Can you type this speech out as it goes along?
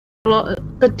Kalau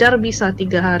kejar bisa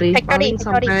 3 hari, paling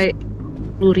sampai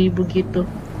 10.000 gitu.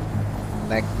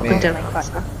 Kejar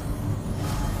bisa.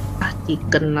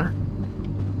 Chicken lah.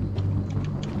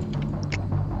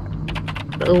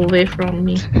 Away from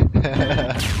me.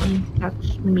 Don't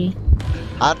touch me.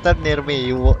 Hunter near me,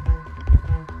 you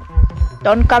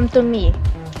Don't come to me.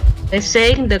 They're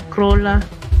saying the crow lah.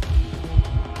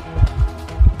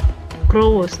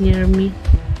 Crow was near me.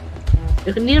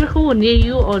 Near who? Near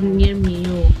you or near me?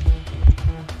 You?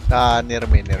 near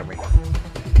me.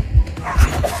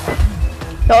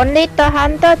 Don't lead the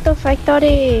hunter to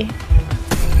factory.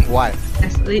 Why?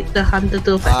 Let's lead the hunter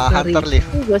to factory. Hunter leave.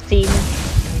 You see me.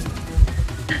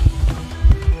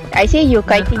 I see you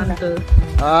kiting. Hunter.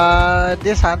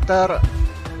 This hunter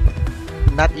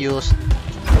not use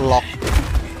lock.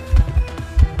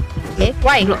 Okay,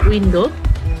 why? Block window.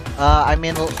 I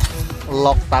mean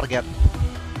lock target.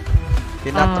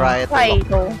 Did not try to Why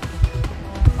lock. though?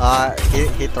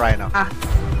 He try now.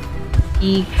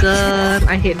 Chicken.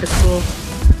 I hate the crow.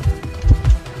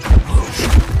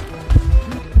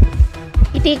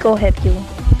 Kitty go help you.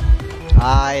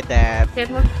 I dead.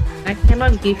 I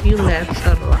cannot give you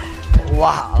letter lah.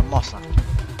 Wah, almost.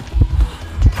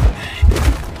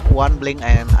 One blink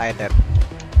and I dead.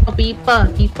 Oh, people.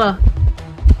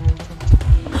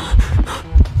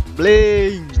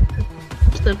 Blink.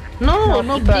 No,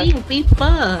 no being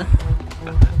people.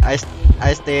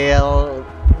 I still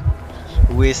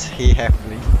wish he have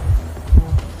blink.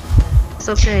 It's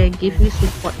okay, give you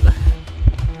support lah.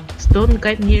 Just don't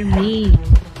get near me.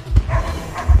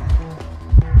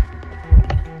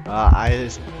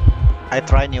 I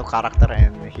try new character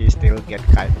and he still get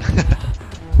kite.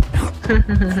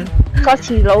 Cause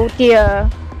he low tier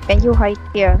and you high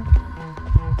tier.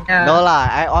 Yeah. No lah,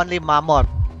 I only mammoth.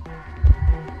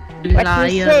 What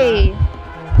you say?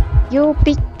 You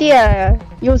big tier.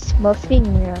 You smurfing.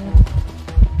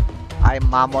 I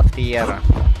mammoth tier.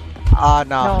 Oh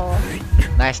no. No.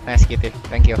 Nice kitty.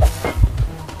 Thank you.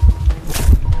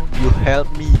 You help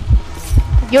me.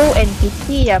 You and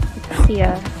Kitty are big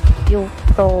tier. You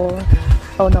pro.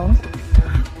 Oh no.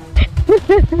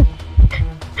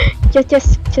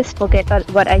 just forget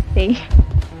what I say.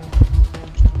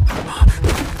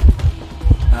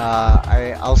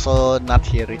 I also not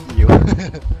hearing you.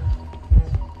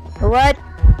 What?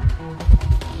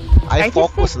 I just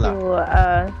focus said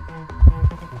lah.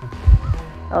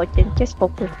 Just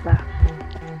focus lah.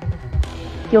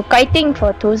 You're kiting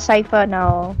for 2 cipher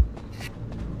now.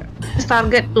 Just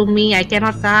target to me. I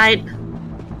cannot kite.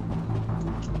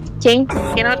 Change.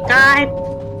 Cannot kite.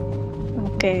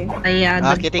 Okay.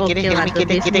 Kitty.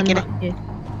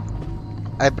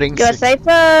 I bring Your 6.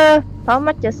 cipher. How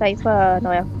much your cipher,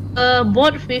 Noel?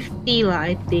 Both 50 lah,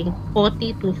 I think.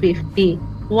 40 to 50.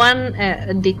 One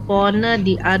at the corner,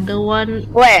 the other one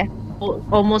Where?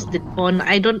 almost the corner.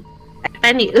 I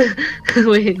panic.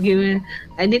 Wait, give me.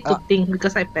 I need to think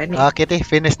because I panic. Kitty,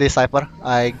 finish this cipher.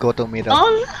 I go to middle.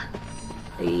 Oh,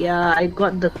 yeah, I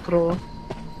got the crow.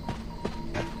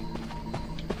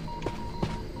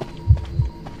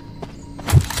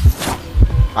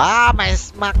 My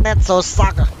magnet so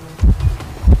suck.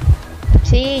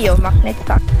 See, your magnet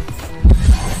suck.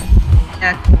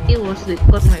 Yeah, it was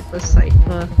got my first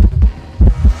cipher.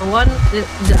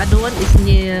 The other one is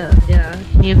near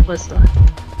first lah.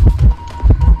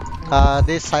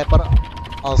 This cipher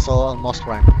also almost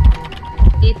rank.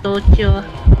 Tokyo.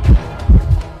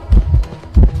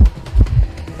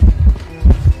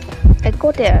 I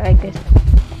go there, I guess.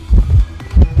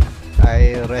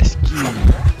 I rescue.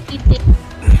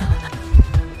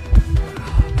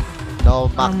 No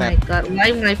Oh my magnet. god, why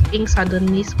my ping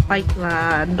suddenly spike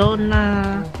lah? Don't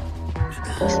lah.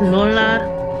 No lah.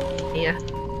 Yeah.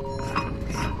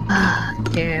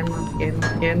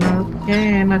 Cannot.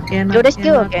 You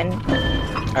rescue again.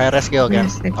 I rescue again.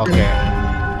 Yes, actually. Okay.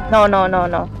 No.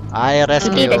 I Kitty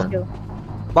rescue. rescue.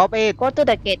 Bob it. Go to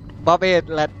the gate. Bob it.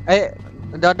 Don't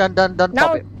No.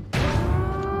 pop it.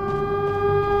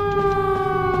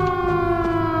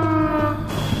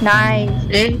 Nice.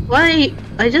 Why?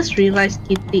 I just realized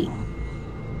Kitty.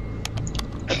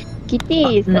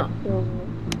 Kitty is no. no.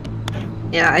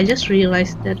 Yeah, I just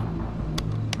realized that.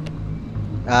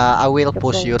 I will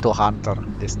push you to hunter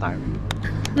this time.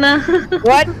 Nah.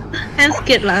 What? I'm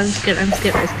scared lah. I'm scared. I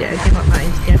cannot lah.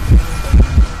 I'm scared.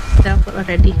 Dapat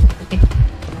already. Okay.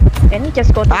 Can you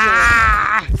just go to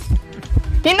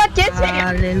You're not chasing.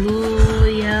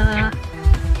 Hallelujah.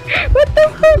 What the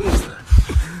fuck?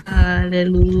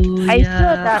 Hallelujah. I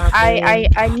saw that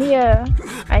I near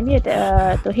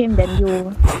to him than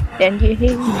you. Then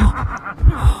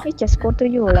he just go to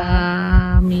you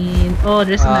lah. Amen. Oh,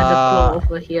 there's another crow Uh,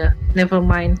 over here. Never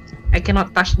mind. I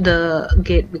cannot touch the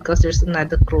gate because there's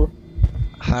another crow.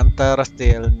 Hunter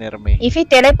still near me. If he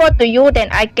teleport to you,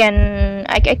 then I can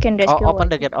rescue. Oh,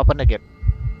 open the gate. Open the gate.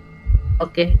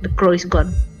 Okay, the crow is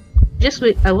gone. Just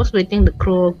wait. I was waiting. The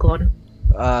crow gone.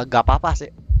 Gak apa-apa sih.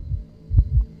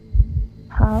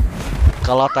 Huh?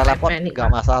 Kalau teleport Panic,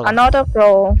 gak masalah. Another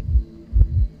crow.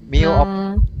 Miu,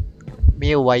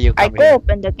 why you I come go here?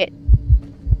 open the gate.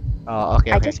 Oh,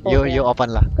 okay, I okay. just go You there.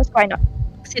 open lah. Cause why not?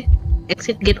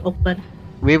 Exit gate open.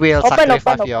 We will Open,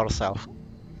 sacrifice open. yourself.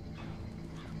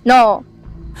 No.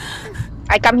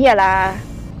 I come here lah.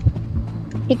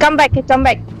 He come back. The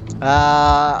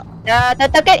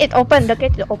gate is open. The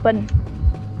gate is open.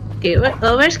 Okay,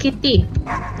 where's Kitty?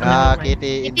 Kitty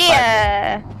Kitty,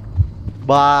 inside.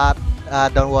 But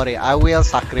don't worry, I will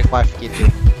sacrifice Kitty.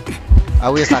 I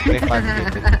will sacrifice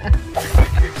Kitty.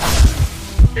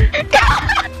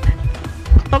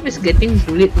 Octop is getting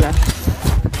bullied lah.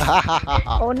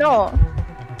 Oh no.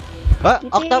 Huh? Kitty.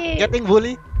 Octop getting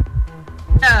bully?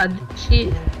 Yeah,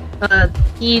 he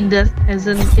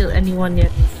hasn't killed anyone yet.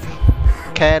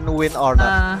 Can win or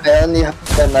not? I only have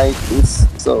tinnitus,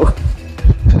 so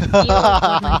He was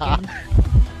gone again.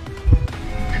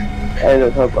 I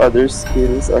don't have other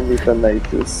skills, only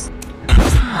tinnitus.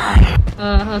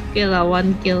 Okay lah,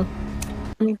 one kill.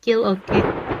 One kill, okay.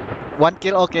 One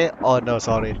kill, okay. Oh no,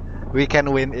 sorry. We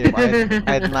can win if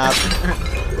I not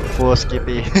push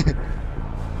Kitty.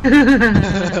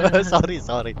 sorry.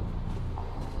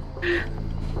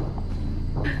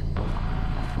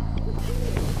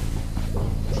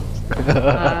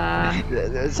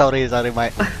 Sorry,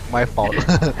 my fault.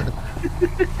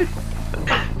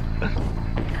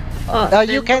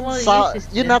 You can saw,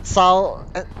 you not saw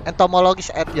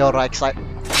entomologist at your right side.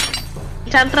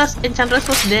 Enchantress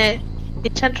was there.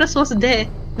 Enchantress was there.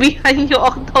 Behind you,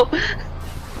 Octop.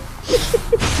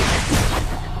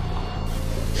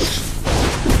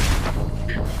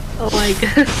 Oh my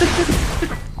god.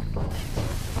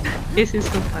 This is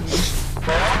so funny.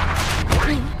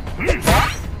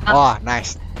 Oh,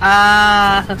 nice.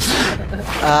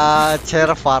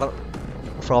 Chair far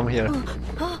from here.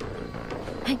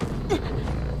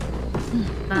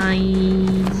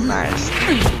 Nice. Nice.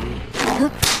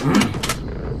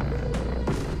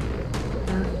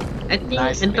 I think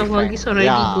Nice, entomologist Frank. already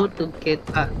Yeah. go to get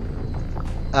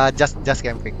Just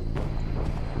camping.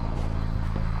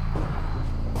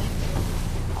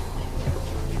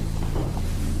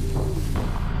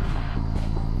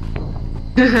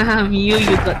 Mew,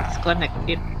 you got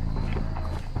disconnected.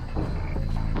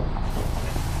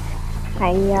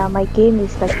 My game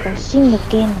is like crashing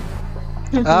again.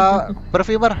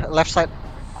 Perfumer left side.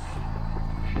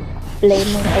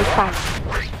 Blaming i5.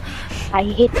 I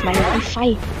hate my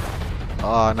i5.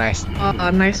 Oh, nice.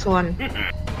 Oh, nice one.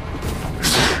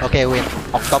 Okay, win.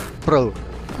 Octop Pro.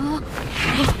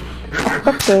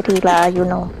 Stop Jerry lah, you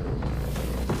know.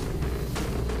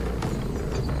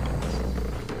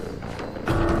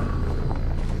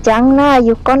 Jangna,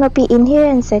 you gonna be in here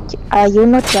and said, are you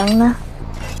not Jangna?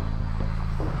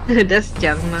 That's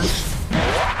Jangna.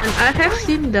 And I have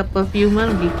seen the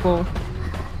perfumer before.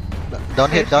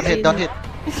 Don't hit.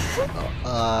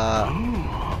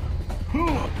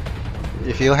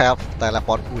 If you have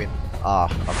teleport, win. Ah,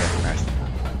 okay, nice.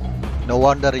 No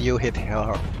wonder you hit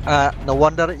her. No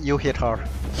wonder you hit her.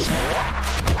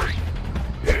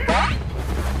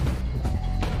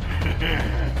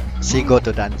 She go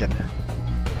to dungeon.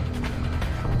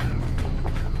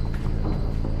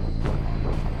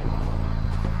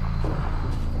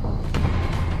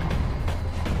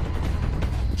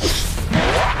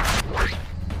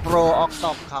 Pro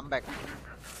Octop come back.